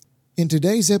In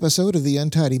today's episode of the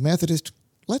Untidy Methodist,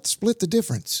 let's split the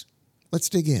difference. Let's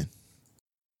dig in.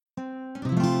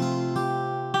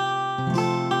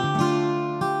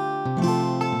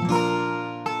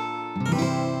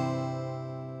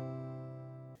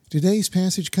 Today's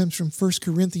passage comes from 1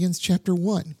 Corinthians chapter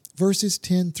 1, verses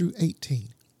 10 through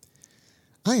 18.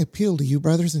 I appeal to you,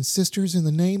 brothers and sisters, in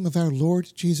the name of our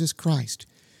Lord Jesus Christ,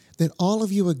 that all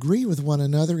of you agree with one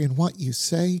another in what you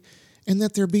say, and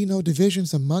that there be no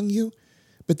divisions among you,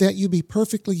 but that you be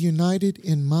perfectly united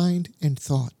in mind and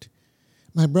thought.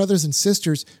 My brothers and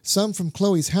sisters, some from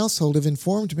Chloe's household have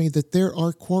informed me that there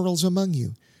are quarrels among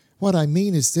you. What I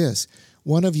mean is this: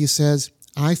 one of you says,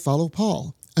 I follow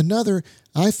Paul. Another,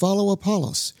 I follow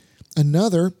Apollos.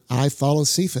 Another, I follow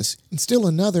Cephas. And still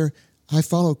another, I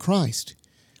follow Christ.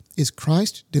 Is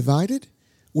Christ divided?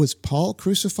 Was Paul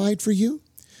crucified for you?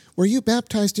 Were you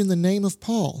baptized in the name of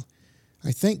Paul?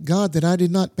 I thank God that I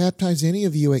did not baptize any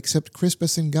of you except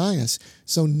Crispus and Gaius,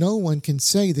 so no one can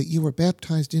say that you were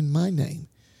baptized in my name.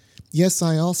 Yes,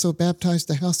 I also baptized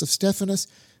the house of Stephanas.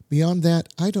 Beyond that,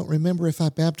 I don't remember if I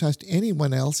baptized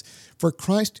anyone else, for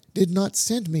Christ did not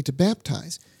send me to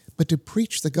baptize, but to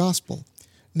preach the gospel,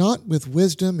 not with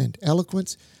wisdom and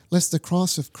eloquence, lest the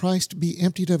cross of Christ be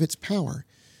emptied of its power.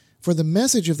 For the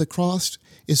message of the cross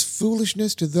is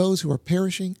foolishness to those who are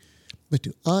perishing, but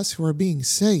to us who are being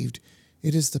saved,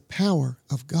 it is the power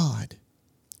of God.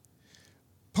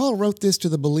 Paul wrote this to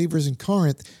the believers in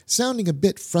Corinth, sounding a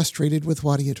bit frustrated with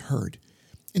what he had heard.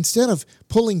 Instead of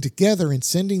pulling together and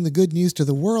sending the good news to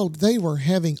the world, they were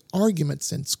having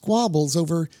arguments and squabbles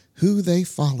over who they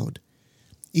followed.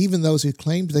 Even those who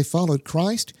claimed they followed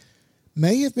Christ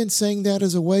may have been saying that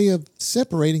as a way of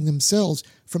separating themselves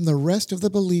from the rest of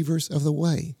the believers of the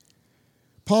way.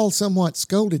 Paul somewhat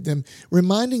scolded them,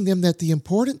 reminding them that the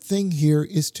important thing here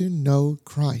is to know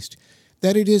Christ,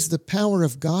 that it is the power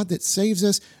of God that saves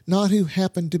us, not who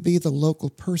happened to be the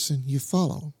local person you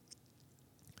follow.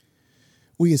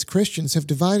 We as Christians have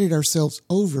divided ourselves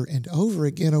over and over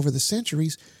again over the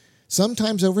centuries,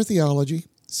 sometimes over theology,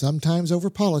 sometimes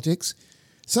over politics,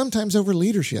 sometimes over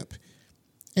leadership.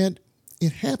 And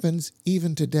it happens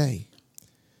even today.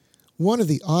 One of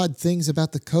the odd things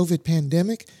about the COVID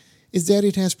pandemic is that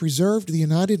it has preserved the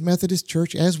United Methodist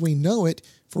Church as we know it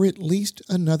for at least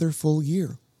another full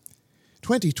year.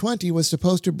 2020 was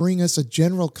supposed to bring us a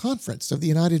general conference of the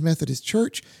United Methodist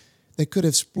Church that could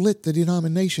have split the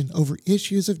denomination over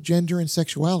issues of gender and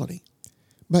sexuality.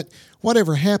 But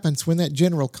whatever happens when that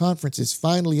general conference is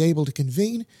finally able to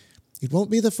convene, it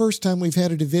won't be the first time we've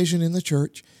had a division in the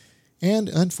church, and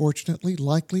unfortunately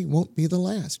likely won't be the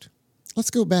last.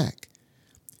 Let's go back.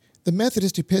 The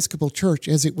Methodist Episcopal Church,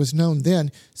 as it was known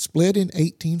then, split in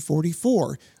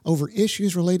 1844 over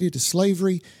issues related to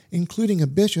slavery, including a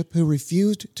bishop who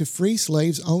refused to free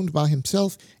slaves owned by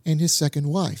himself and his second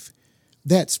wife.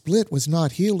 That split was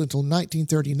not healed until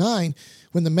 1939,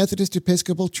 when the Methodist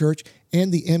Episcopal Church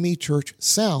and the ME Church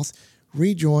South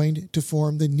rejoined to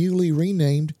form the newly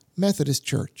renamed Methodist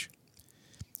Church.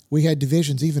 We had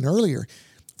divisions even earlier.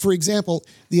 For example,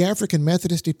 the African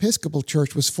Methodist Episcopal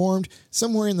Church was formed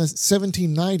somewhere in the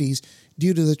 1790s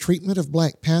due to the treatment of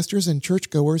black pastors and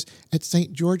churchgoers at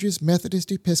St. George's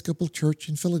Methodist Episcopal Church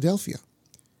in Philadelphia.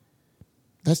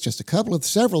 That's just a couple of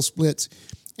several splits.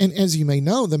 And as you may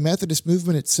know, the Methodist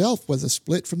movement itself was a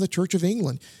split from the Church of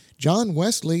England. John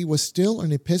Wesley was still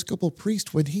an Episcopal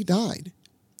priest when he died.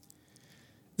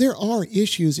 There are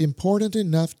issues important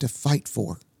enough to fight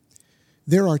for.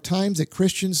 There are times that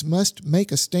Christians must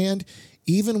make a stand,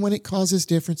 even when it causes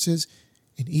differences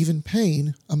and even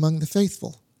pain among the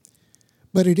faithful.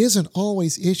 But it isn't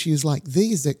always issues like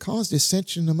these that cause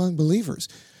dissension among believers.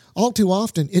 All too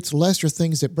often, it's lesser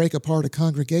things that break apart a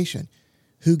congregation.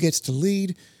 Who gets to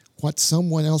lead, what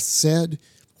someone else said,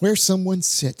 where someone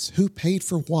sits, who paid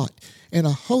for what, and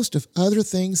a host of other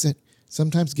things that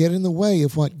sometimes get in the way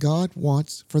of what God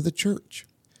wants for the church.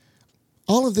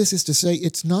 All of this is to say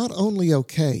it's not only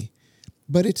okay,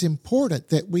 but it's important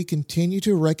that we continue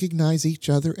to recognize each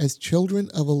other as children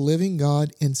of a living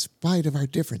God in spite of our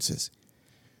differences.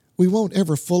 We won't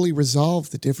ever fully resolve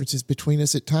the differences between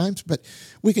us at times, but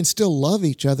we can still love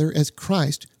each other as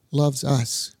Christ loves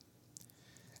us.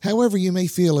 However you may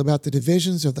feel about the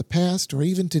divisions of the past or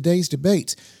even today's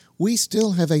debates, we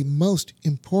still have a most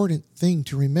important thing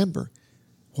to remember: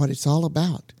 what it's all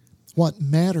about, what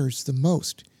matters the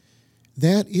most.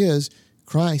 That is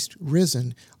Christ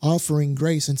risen, offering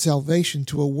grace and salvation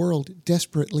to a world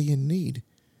desperately in need.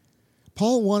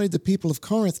 Paul wanted the people of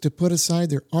Corinth to put aside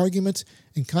their arguments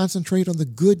and concentrate on the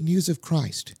good news of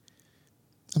Christ.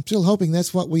 I'm still hoping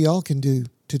that's what we all can do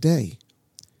today.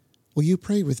 Will you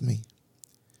pray with me?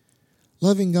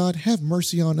 Loving God, have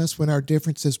mercy on us when our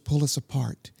differences pull us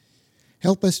apart.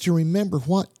 Help us to remember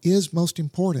what is most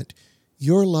important,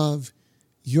 your love,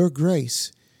 your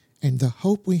grace, and the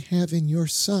hope we have in your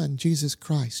Son, Jesus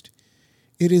Christ.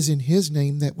 It is in His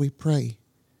name that we pray.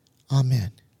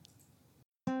 Amen.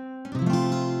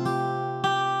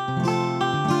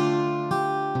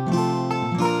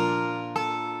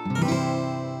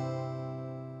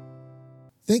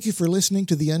 Thank you for listening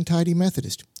to the Untidy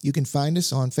Methodist. You can find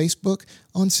us on Facebook,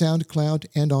 on SoundCloud,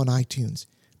 and on iTunes.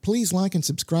 Please like and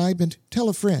subscribe and tell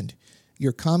a friend.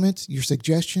 Your comments, your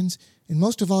suggestions, and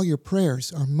most of all your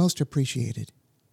prayers are most appreciated.